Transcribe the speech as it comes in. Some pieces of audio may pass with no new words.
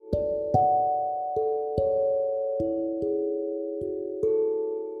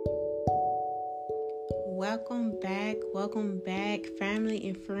Welcome back, family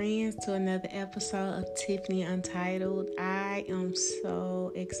and friends, to another episode of Tiffany Untitled. I am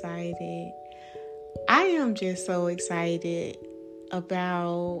so excited. I am just so excited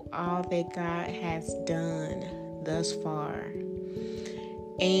about all that God has done thus far.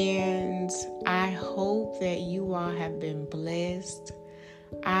 And I hope that you all have been blessed.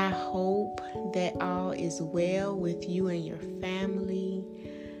 I hope that all is well with you and your family.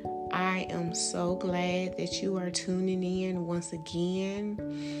 I am so glad that you are tuning in once again.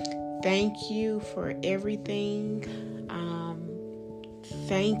 Thank you for everything.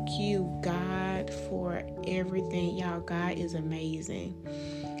 Thank you, God, for everything. Y'all, God is amazing.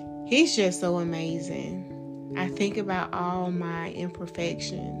 He's just so amazing. I think about all my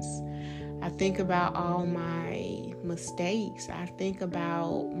imperfections. I think about all my mistakes. I think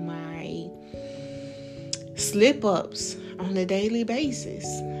about my slip-ups on a daily basis.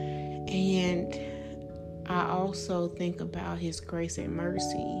 And I also think about His grace and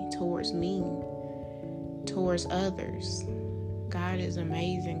mercy towards me, towards others. God is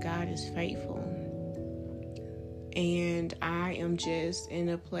amazing. God is faithful. And I am just in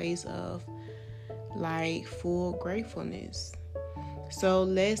a place of full gratefulness. So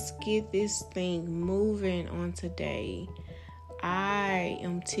let's get this thing moving on today. I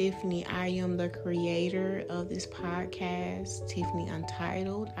am Tiffany. I am the creator of this podcast, Tiffany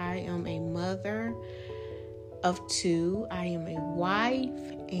Untitled. I am a mother of two. I am a wife,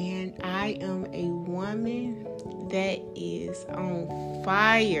 and I am a woman that is on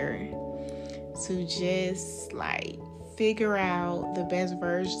fire to just figure out the best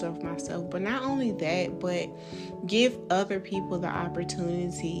versions of myself. But not only that, but give other people the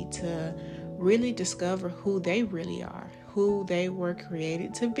opportunity to really discover who they really are, who they were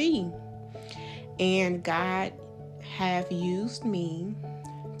created to be. And God have used me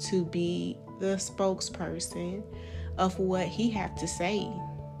to be the spokesperson of what He have to say,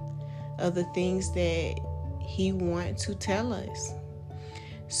 of the things that He wants to tell us.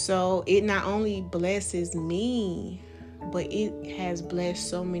 So it not only blesses me, but it has blessed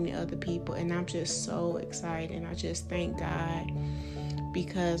so many other people. And I'm just so excited. And I just thank God,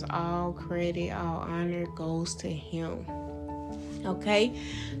 because all credit, all honor goes to Him. Okay,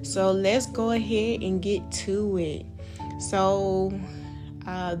 so let's go ahead and get to it. So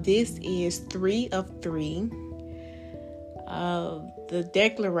this is 3 of 3 of the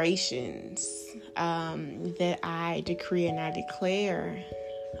declarations that I decree and I declare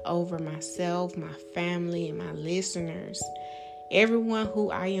over myself, my family, and my listeners, everyone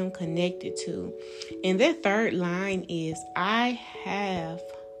who I am connected to. And the third line is, I have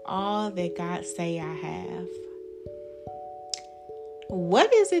all that God say I have.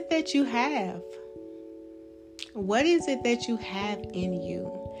 What is it that you have? What is it that you have in you?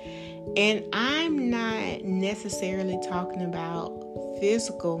 And I'm not necessarily talking about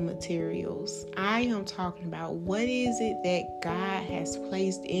physical materials. I am talking about what is it that God has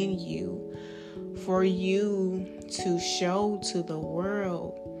placed in you for you to show to the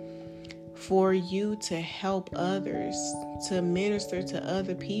world, for you to help others, to minister to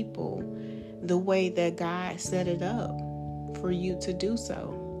other people the way that God set it up for you to do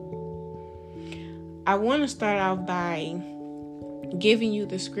so. I want to start off by giving you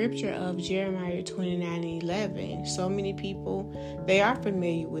the scripture of Jeremiah 29:11. So many people, they are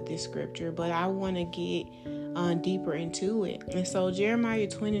familiar with this scripture, but I want to get deeper into it. And so Jeremiah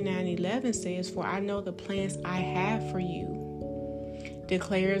 29:11 says, "For I know the plans I have for you,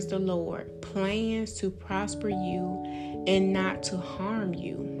 declares the Lord, plans to prosper you and not to harm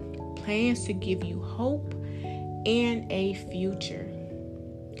you, plans to give you hope and a future."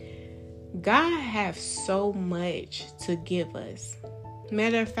 God has so much to give us.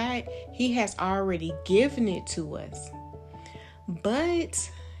 Matter of fact, He has already given it to us. But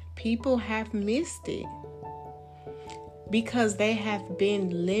people have missed it because they have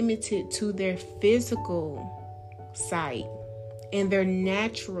been limited to their physical sight and their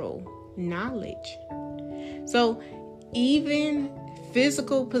natural knowledge. So even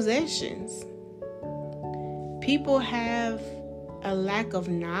physical possessions, people have a lack of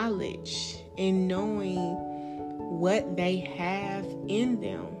knowledge in knowing what they have in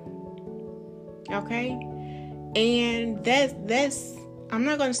them. Okay? And that's I'm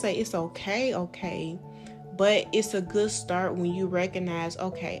not going to say it's okay, but it's a good start when you recognize,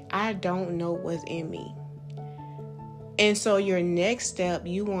 okay, I don't know what's in me. And so your next step,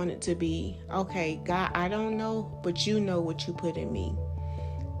 you want it to be, okay, God, I don't know, but you know what you put in me.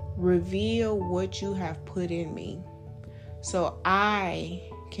 Reveal what you have put in me, so I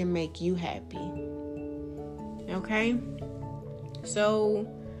can make you happy. Okay? So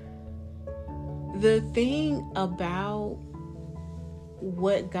The thing about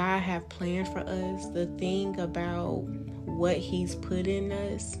what God have planned for us, the thing about what He's put in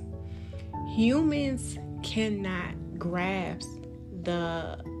us, humans cannot grasp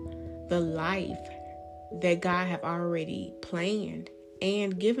the life that God have already planned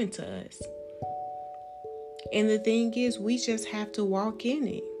and given to us. And the thing is, we just have to walk in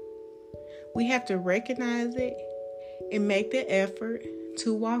it. We have to recognize it and make the effort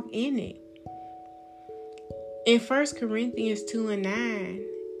to walk in it. In 1 Corinthians 2:9,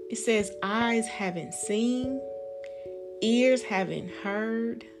 it says, eyes haven't seen, ears haven't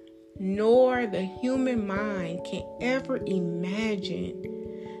heard, nor the human mind can ever imagine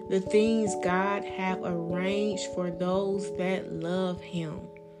the things God have arranged for those that love Him.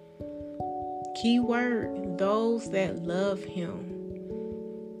 Key word, those that love Him.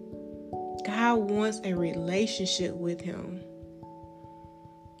 God wants a relationship with Him.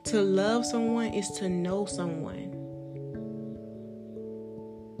 To love someone is to know someone.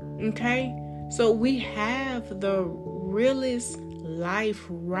 Okay? So we have the realest life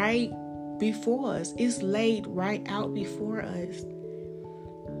right before us. It's laid right out before us.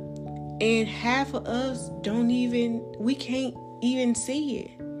 And half of us we can't even see it.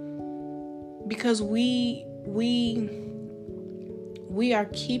 Because we are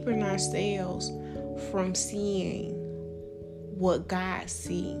keeping ourselves from seeing what God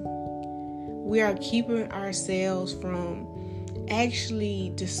sees. We are keeping ourselves from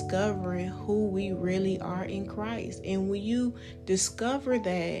actually discovering who we really are in Christ. And when you discover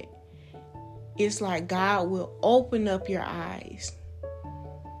that, it's like God will open up your eyes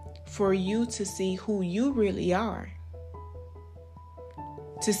for you to see who you really are,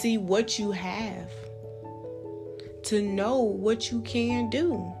 to see what you have, to know what you can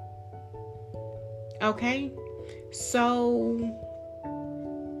do. Okay? So,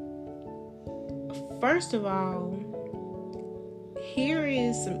 first of all, here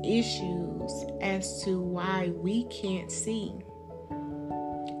is some issues as to why we can't see.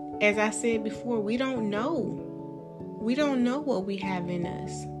 As I said before, we don't know. We don't know what we have in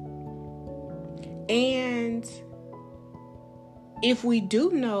us. And if we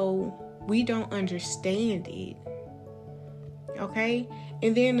do know, we don't understand it. Okay?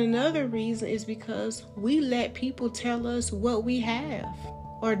 And then another reason is because we let people tell us what we have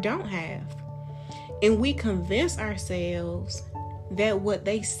or don't have. And we convince ourselves that what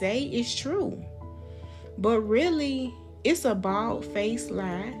they say is true. But really, it's a bald-faced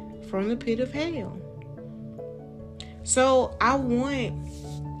lie from the pit of hell. So I want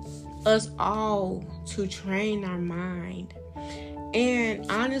us all to train our mind. And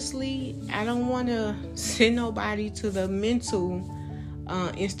honestly, I don't want to send nobody to the mental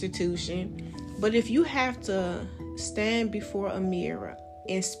institution. But if you have to stand before a mirror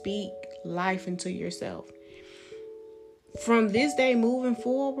and speak life into yourself, from this day moving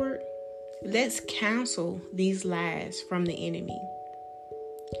forward, let's cancel these lies from the enemy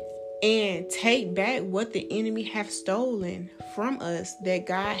and take back what the enemy have stolen from us that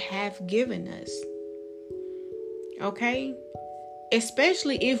God have given us. Okay?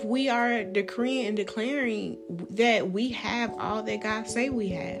 Especially if we are decreeing and declaring that we have all that God say we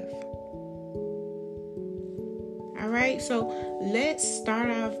have. All right? So let's start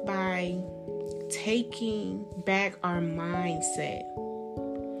off by taking back our mindset.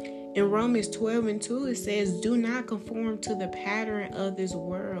 In Romans 12:2, it says, do not conform to the pattern of this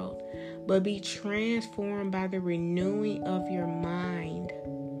world, but be transformed by the renewing of your mind.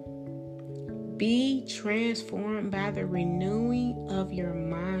 Be transformed by the renewing of your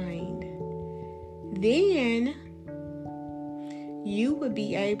mind. Then you will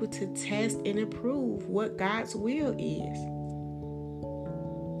be able to test and approve what God's will is.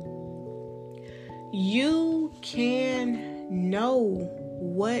 You can know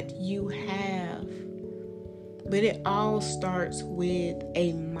what you have, but it all starts with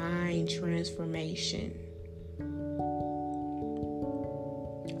a mind transformation,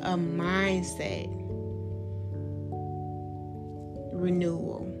 a mindset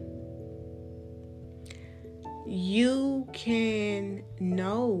renewal. You can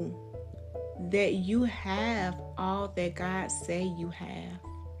know that you have all that God say you have.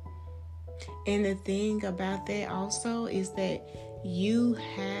 And the thing about that also is that you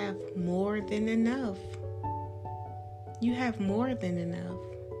have more than enough. You have more than enough.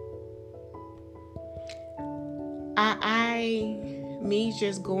 Me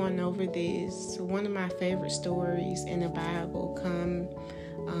just going over this, one of my favorite stories in the Bible come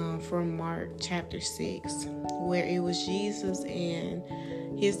from Mark chapter 6, where it was Jesus and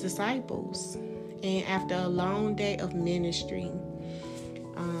his disciples. And after a long day of ministry,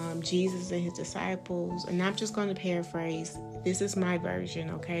 Jesus and his disciples, and I'm just going to paraphrase. This is my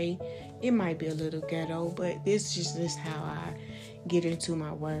version, okay? It might be a little ghetto, but this is just how I get into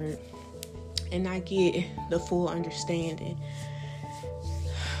my word, and I get the full understanding.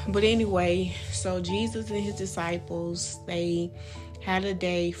 But anyway, so Jesus and his disciples, they had a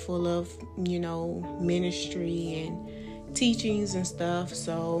day full of, ministry and teachings and stuff.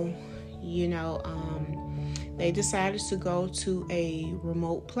 So, they decided to go to a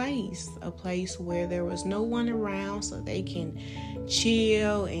remote place, a place where there was no one around, so they can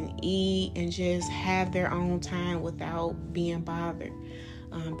chill and eat and just have their own time without being bothered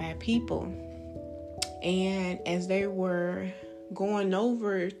by people. And as they were going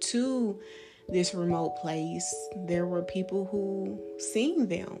over to this remote place, there were people who seen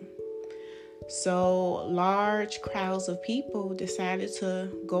them. So large crowds of people decided to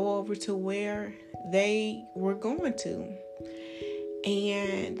go over to where they were going to.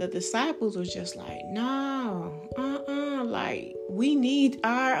 And the disciples were just like, no, like, we need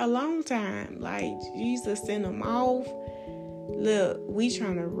our alone time. Like, Jesus sent them off. Look, we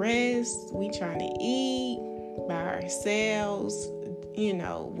trying to rest. We trying to eat by ourselves.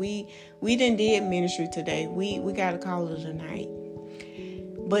 We done did ministry today. We got to call it a night.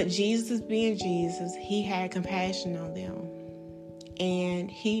 But Jesus, being Jesus, he had compassion on them.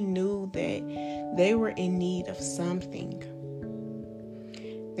 And he knew that they were in need of something.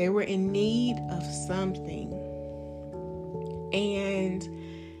 They were in need of something. And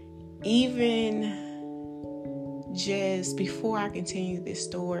even just before I continue this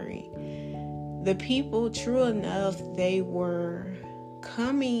story, the people, true enough, they were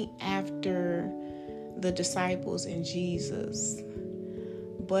coming after the disciples and Jesus.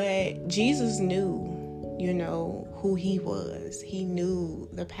 But Jesus knew, who he was. He knew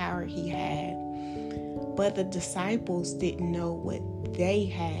the power he had. But the disciples didn't know what they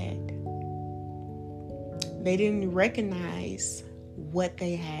had. They didn't recognize what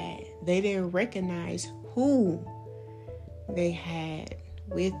they had. They didn't recognize who they had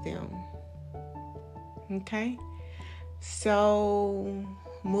with them. Okay? So,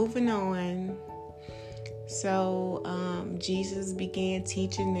 moving on. So, Jesus began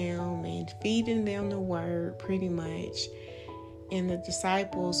teaching them and feeding them the word pretty much. And the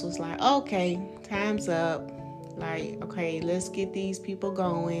disciples was like, okay, time's up. Like, okay, let's get these people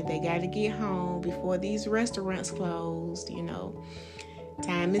going. They got to get home before these restaurants closed,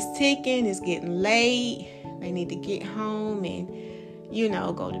 Time is ticking. It's getting late. They need to get home and,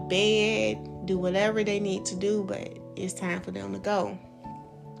 go to bed, do whatever they need to do, but it's time for them to go.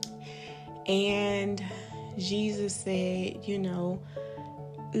 And Jesus said,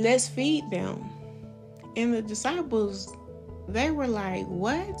 let's feed them. And the disciples, they were like,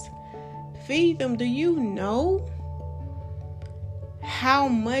 what? Feed them? Do you know how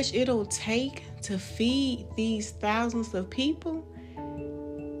much it'll take to feed these thousands of people?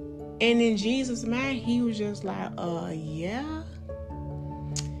 And in Jesus' mind, he was just like, yeah.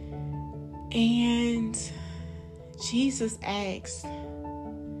 And Jesus asked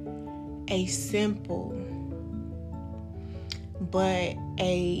a simple but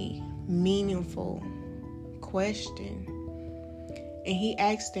a meaningful question. And he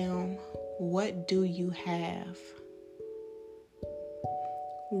asked them, what do you have?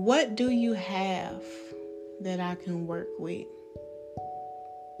 What do you have that I can work with?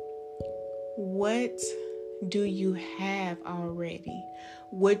 What do you have already?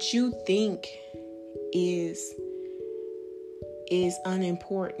 What you think is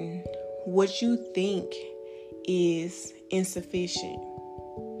unimportant? What you think is insufficient?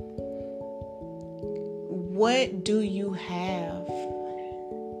 What do you have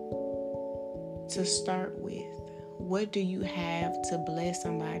to start with? What do you have to bless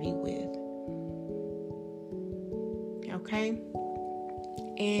somebody with? Okay?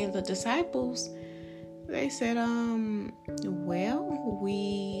 And the disciples, they said, well,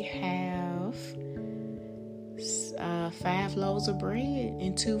 we have 5 loaves of bread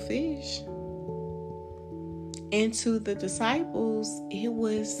and 2 fish. And to the disciples, it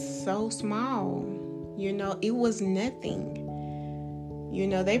was so small. It was nothing.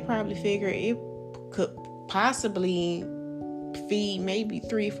 They probably figured it could possibly feed maybe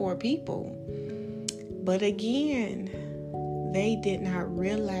 3 or 4 people. But again, they did not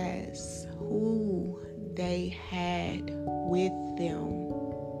realize who they had with them.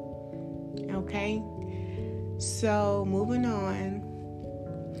 Okay? So, moving on.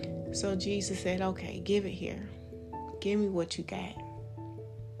 So, Jesus said, okay, give it here. Give me what you got.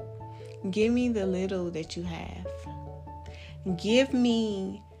 Give me the little that you have. Give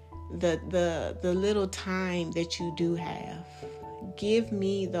me the little time that you do have. Give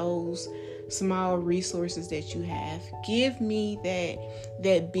me those small resources that you have. Give me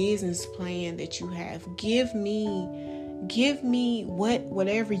that business plan that you have. Give me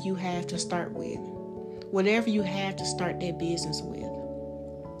whatever you have to start with. Whatever you have to start that business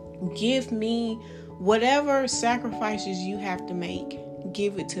with. Give me whatever sacrifices you have to make.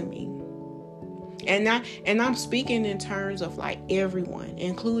 Give it to me. And I'm speaking in terms of like everyone,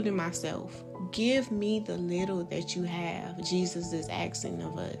 including myself. Give me the little that you have. Jesus is asking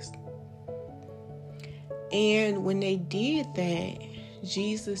of us. And when they did that,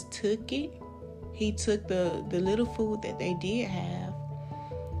 Jesus took it. He took the little food that they did have.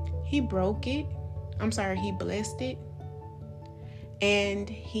 He broke it. He blessed it. And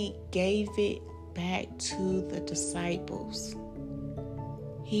he gave it back to the disciples.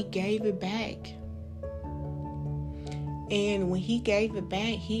 He gave it back. And when he gave it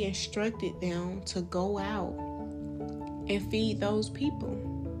back, he instructed them to go out and feed those people.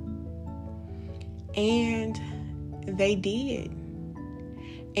 And they did.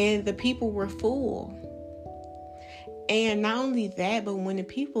 And the people were full. And not only that, but when the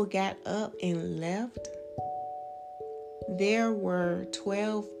people got up and left, there were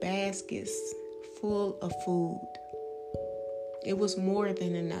 12 baskets full of food. It was more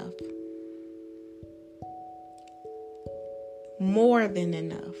than enough. More than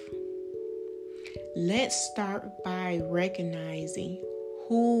enough. Let's start by recognizing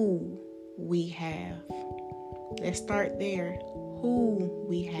who we have. Let's start there. Who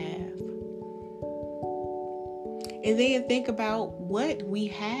we have. And then think about what we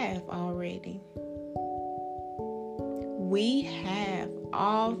have already. We have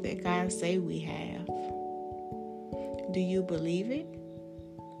all that God say we have. Do you believe it?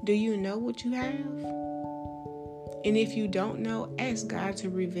 Do you know what you have? And if you don't know, ask God to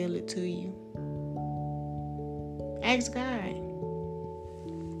reveal it to you. Ask God.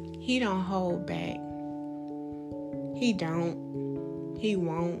 He don't hold back. He don't. He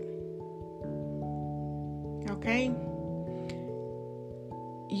won't. Okay?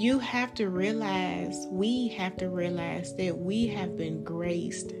 You have to realize, we have to realize that we have been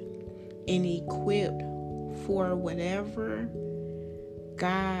graced and equipped for whatever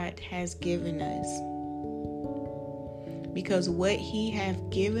God has given us. Because what he have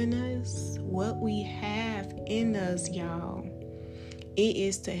given us, what we have in us, y'all, it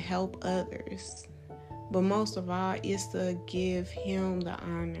is to help others. But most of all, it's to give him the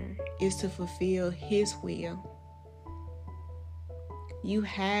honor. It's to fulfill his will. You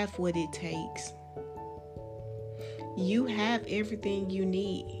have what it takes. You have everything you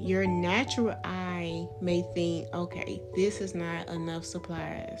need. Your natural eye may think, okay, this is not enough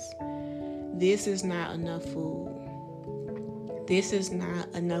supplies. This is not enough food. This is not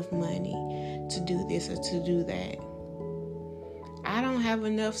enough money to do this or to do that. I don't have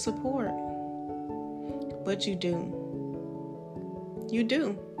enough support. But you do. You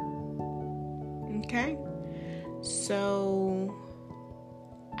do. Okay? So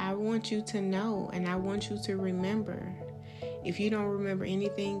I want you to know, and I want you to remember. If you don't remember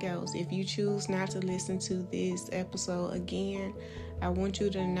anything else, if you choose not to listen to this episode again, I want you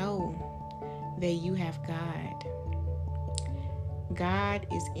to know that you have God. God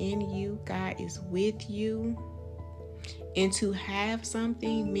is in you. God is with you. And to have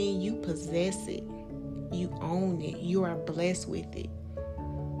something means you possess it. You own it. You are blessed with it.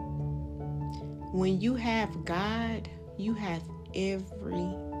 When you have God, you have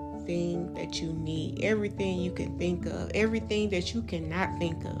everything that you need. Everything you can think of. Everything that you cannot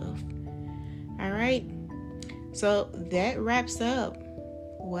think of. All right? So that wraps up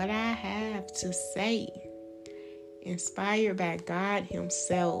what I have to say. Inspired by God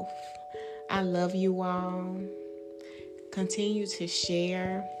himself. I love you all. Continue to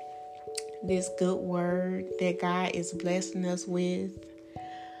share this good word that God is blessing us with.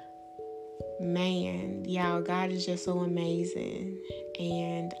 Man, y'all, God is just so amazing.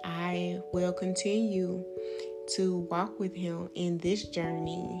 And I will continue to walk with him in this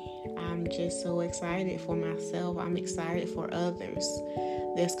journey. I'm just so excited for myself. I'm excited for others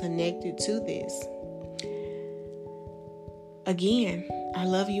that's connected to this. Again, I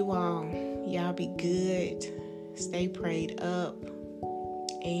love you all. Y'all be good. Stay prayed up.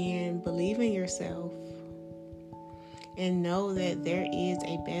 And believe in yourself. And know that there is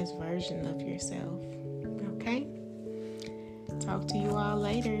a best version of yourself. Okay? Talk to you all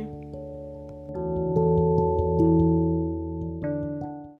later.